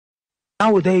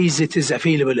Nowadays, it is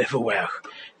available everywhere.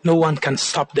 No one can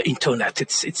stop the internet.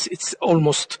 It's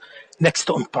almost next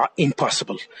to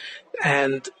impossible.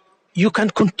 And you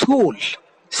can control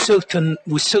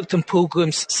with certain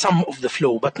programs some of the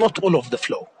flow, but not all of the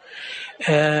flow.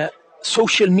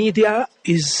 Social media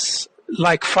is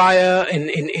like fire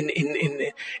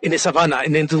in a savanna,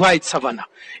 in a dried savanna.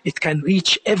 It can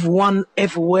reach everyone,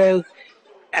 everywhere,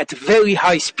 at very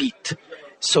high speed.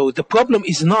 So the problem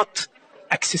is not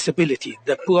accessibility.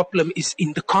 The problem is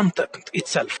in the content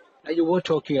itself. You were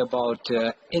talking about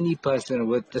any person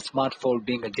with a smartphone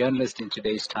being a journalist in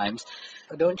today's times.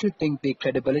 Don't you think the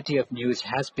credibility of news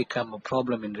has become a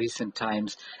problem in recent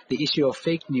times? The issue of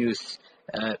fake news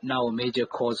now a major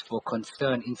cause for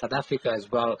concern in South Africa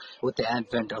as well with the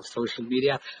advent of social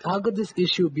media. How could this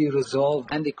issue be resolved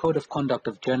and the code of conduct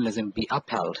of journalism be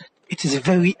upheld? It is a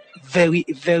very, very,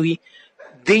 very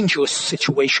dangerous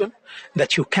situation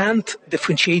that you can't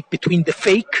differentiate between the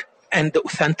fake and the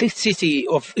authenticity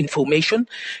of information.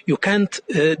 You can't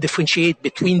differentiate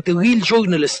between the real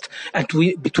journalist and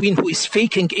between who is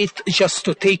faking it just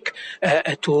to take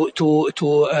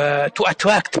to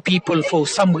attract people for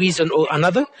some reason or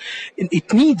another.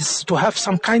 It needs to have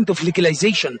some kind of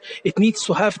legalization. It needs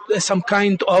to have some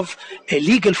kind of a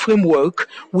legal framework,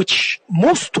 which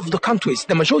most of the countries,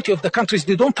 the majority of the countries,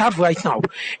 they don't have right now.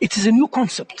 It is a new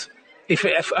concept. If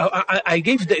I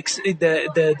gave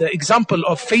the example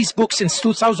of Facebook since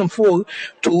 2004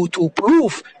 to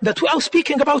prove that we are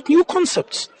speaking about new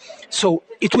concepts. So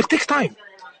it will take time,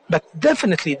 but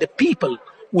definitely the people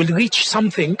will reach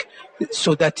something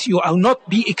so that you are not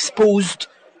be exposed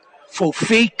for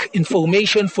fake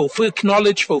information, for fake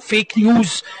knowledge, for fake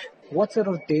news. What sort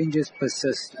of dangers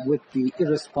persist with the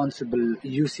irresponsible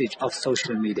usage of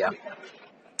social media?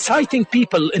 Citing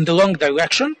people in the wrong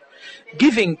direction,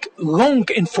 giving wrong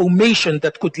information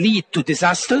that could lead to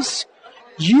disasters,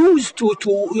 used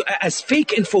as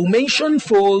fake information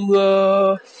for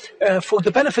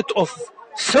the benefit of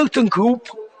certain group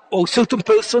or certain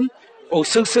person or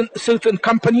certain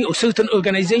company or certain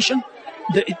organization.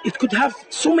 It could have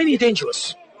so many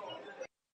dangers.